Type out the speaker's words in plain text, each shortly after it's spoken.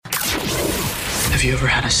Have you ever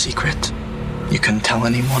had a secret you couldn't tell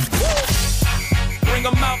anyone? Bring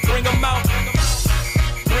 'em out, bring 'em out.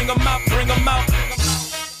 Bring 'em out, bring 'em out.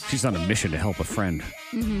 She's on a mission to help a friend.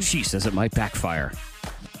 She says it might backfire.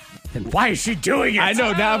 Then why is she doing it? I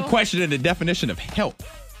know. Now I'm questioning the definition of help.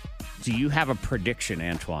 Do you have a prediction,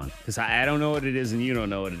 Antoine? Because I don't know what it is and you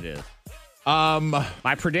don't know what it is.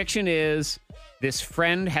 My prediction is this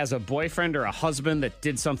friend has a boyfriend or a husband that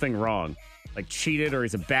did something wrong. Like cheated or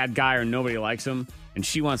he's a bad guy or nobody likes him. And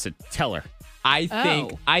she wants to tell her. I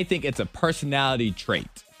think it's a personality trait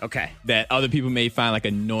Okay. that other people may find like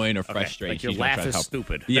annoying or frustrating. Like your She's gonna laugh try to is help.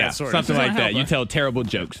 stupid. Yeah, That sort of something thing. like that. You tell terrible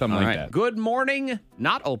jokes, something All like right. that. Good morning.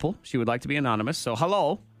 Not Opal. She would like to be anonymous. So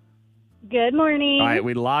hello. Good morning. All right.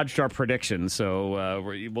 We lodged our prediction. So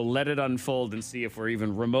we'll let it unfold and see if we're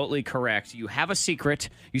even remotely correct. You have a secret.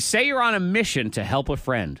 You say you're on a mission to help a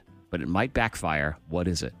friend, but it might backfire. What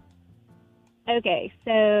is it? Okay,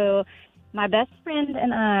 so my best friend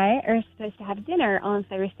and I are supposed to have dinner on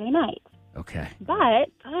Thursday night. Okay. But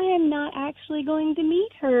I am not actually going to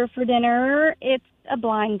meet her for dinner. It's a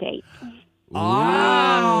blind date.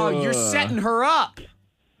 Oh, you're setting her up.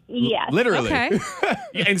 Yes. Literally. Okay.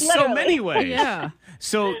 Yeah, in so many ways. Yeah.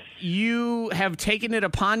 So you have taken it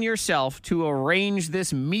upon yourself to arrange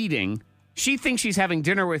this meeting. She thinks she's having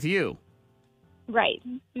dinner with you. Right.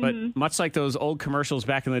 But much like those old commercials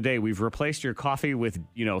back in the day, we've replaced your coffee with,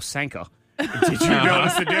 Sanka. Did you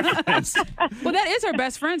notice the difference? Well, that is her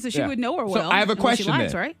best friend, so she would know her well. So I have a and what she question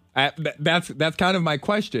likes, then. right? That's kind of my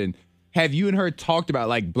question. Have you and her talked about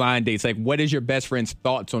like blind dates? Like, what is your best friend's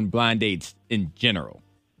thoughts on blind dates in general?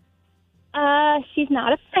 She's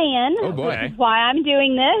not a fan. Oh, boy. Which is why I'm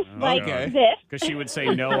doing this. Okay. This. Because she would say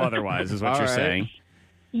no otherwise, is what All you're right. saying.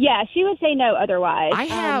 Yeah, she would say no otherwise. I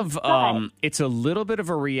have, but- it's a little bit of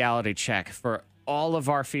a reality check for all of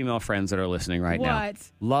our female friends that are listening right now. What?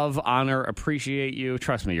 Love, honor, appreciate you.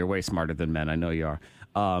 Trust me, you're way smarter than men. I know you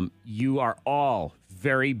are. You are all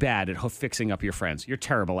very bad at fixing up your friends. You're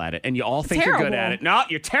terrible at it. And you all think you're good Terrible. at it. No,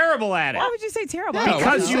 you're terrible at it. Why would you say terrible? Yeah, why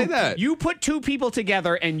Because would you say that? you put two people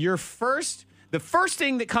together and the first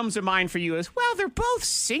thing that comes to mind for you is, well, they're both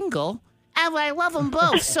single. And I love them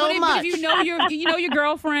both so But much. if you know your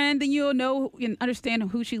girlfriend, then you'll know and understand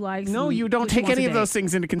who she likes. No, and you don't who she take wants any to of those date.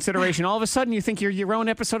 things into consideration. All of a sudden, you think you're your own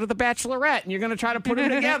episode of The Bachelorette, and you're going to try to put them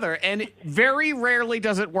together. And very rarely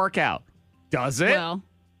does it work out. Does it? Well,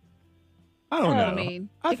 I don't know. I mean,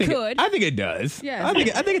 I it think could. I think it does. Yeah. I think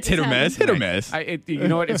it's hit or miss. Hit or miss. You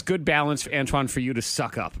know what? It's good balance, Antoine, for you to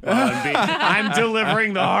suck up. I'm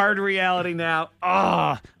delivering the hard reality now.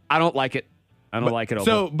 I don't like it. I don't like it.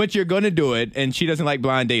 So, but you're going to do it, and she doesn't like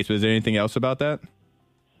blind dates. Was there anything else about that?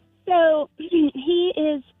 So he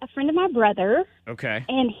is a friend of my brother, Okay.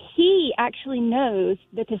 and he actually knows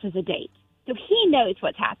that this is a date. So he knows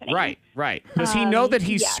what's happening. Right. Does he know that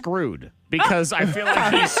he's yeah. screwed? Because I feel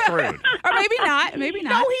like he's screwed. or maybe not. Maybe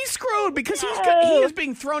not. No, he's screwed because he is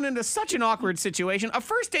being thrown into such an awkward situation. A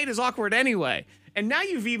first date is awkward anyway. And now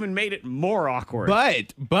you've even made it more awkward.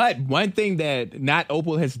 But one thing that not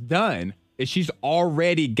Opal has done is she's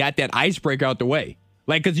already got that icebreaker out the way.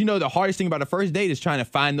 Like, because the hardest thing about a first date is trying to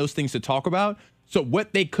find those things to talk about. So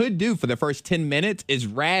what they could do for the first 10 minutes is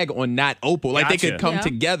rag on not Opal. Like, they Gotcha. could come Yeah.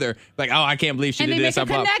 together, like, oh, I can't believe she And did they this. make a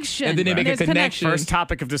blah, blah. connection. And then they Right. make a There's connection. First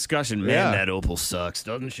topic of discussion. Man, Yeah. that Opal sucks,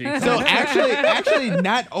 doesn't she? So actually,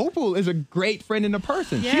 not Opal is a great friend in a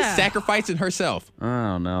person. She's Yeah. sacrificing herself. I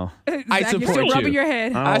don't know. I Zach, you're support still you. rubbing your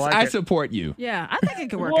head. I don't like I it. support you. Yeah, I think it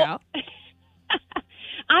could work Well- out.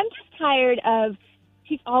 I'm just tired of,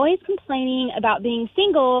 she's always complaining about being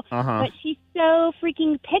single, Uh-huh. but she's so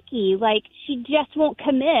freaking picky. Like, she just won't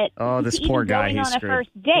commit. Oh, this to poor even guy. going He's on a screwed.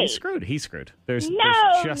 first date. He's screwed. There's No,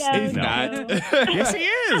 just no, He's no. not. Yes, he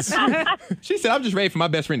is. She said, I'm just ready for my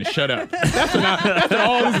best friend to shut up. That's what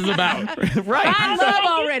all this is about. Right. I love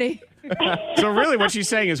already. So really what she's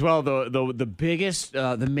saying is, well, the biggest,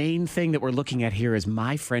 the main thing that we're looking at here is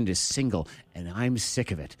my friend is single, and I'm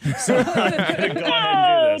sick of it. So I'm going to go ahead and do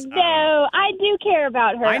this. No, I do care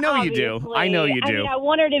about her. I know you do. obviously. I know you I do. mean, I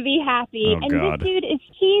want her to be happy. Oh, and God. this dude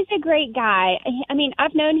he's a great guy. I mean,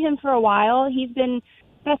 I've known him for a while. He's been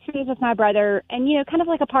best friends with my brother and, kind of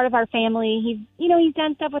like a part of our family. He's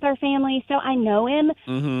done stuff with our family, so I know him.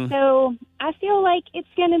 Mm-hmm. So I feel like it's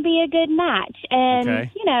going to be a good match. And,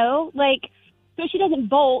 Okay. so she doesn't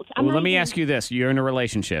bolt. Well, let me ask you this. You're in a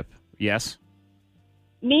relationship. Yes?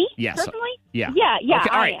 Me? Yes. Personally? Yeah. Yeah, Okay,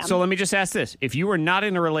 all right. I am. So let me just ask this. If you were not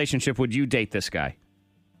in a relationship, would you date this guy?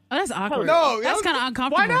 Oh, that's awkward. No, that's kind of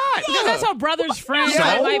uncomfortable. Why not? Because that's her brother's friend. So? So it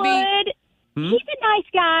I might be. would. He's a nice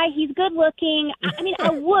guy. He's good looking. I mean, I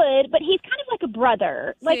would, but he's kind of like a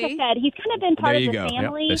brother. Like I said, he's kind of been part of the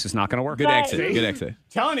family. This is not going to work. Good exit. Good exit.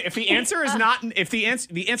 Telling you, if the answer is not, if the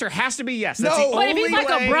answer has to be yes. That's No. the But if only he's like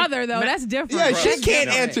way. a brother, though, that's different. Yeah, she That's can't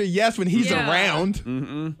different. answer yes when he's Yeah.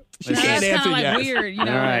 around. She That's can't kind answer of like yes. weird, you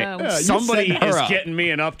know. All right. Yeah, you Somebody setting her is up. getting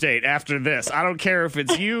me an update after this. I don't care if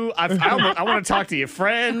it's you. I want to talk to your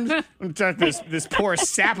friend. I want to talk to this poor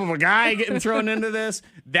sap of a guy getting thrown into this.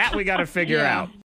 That we got to figure Yeah. out.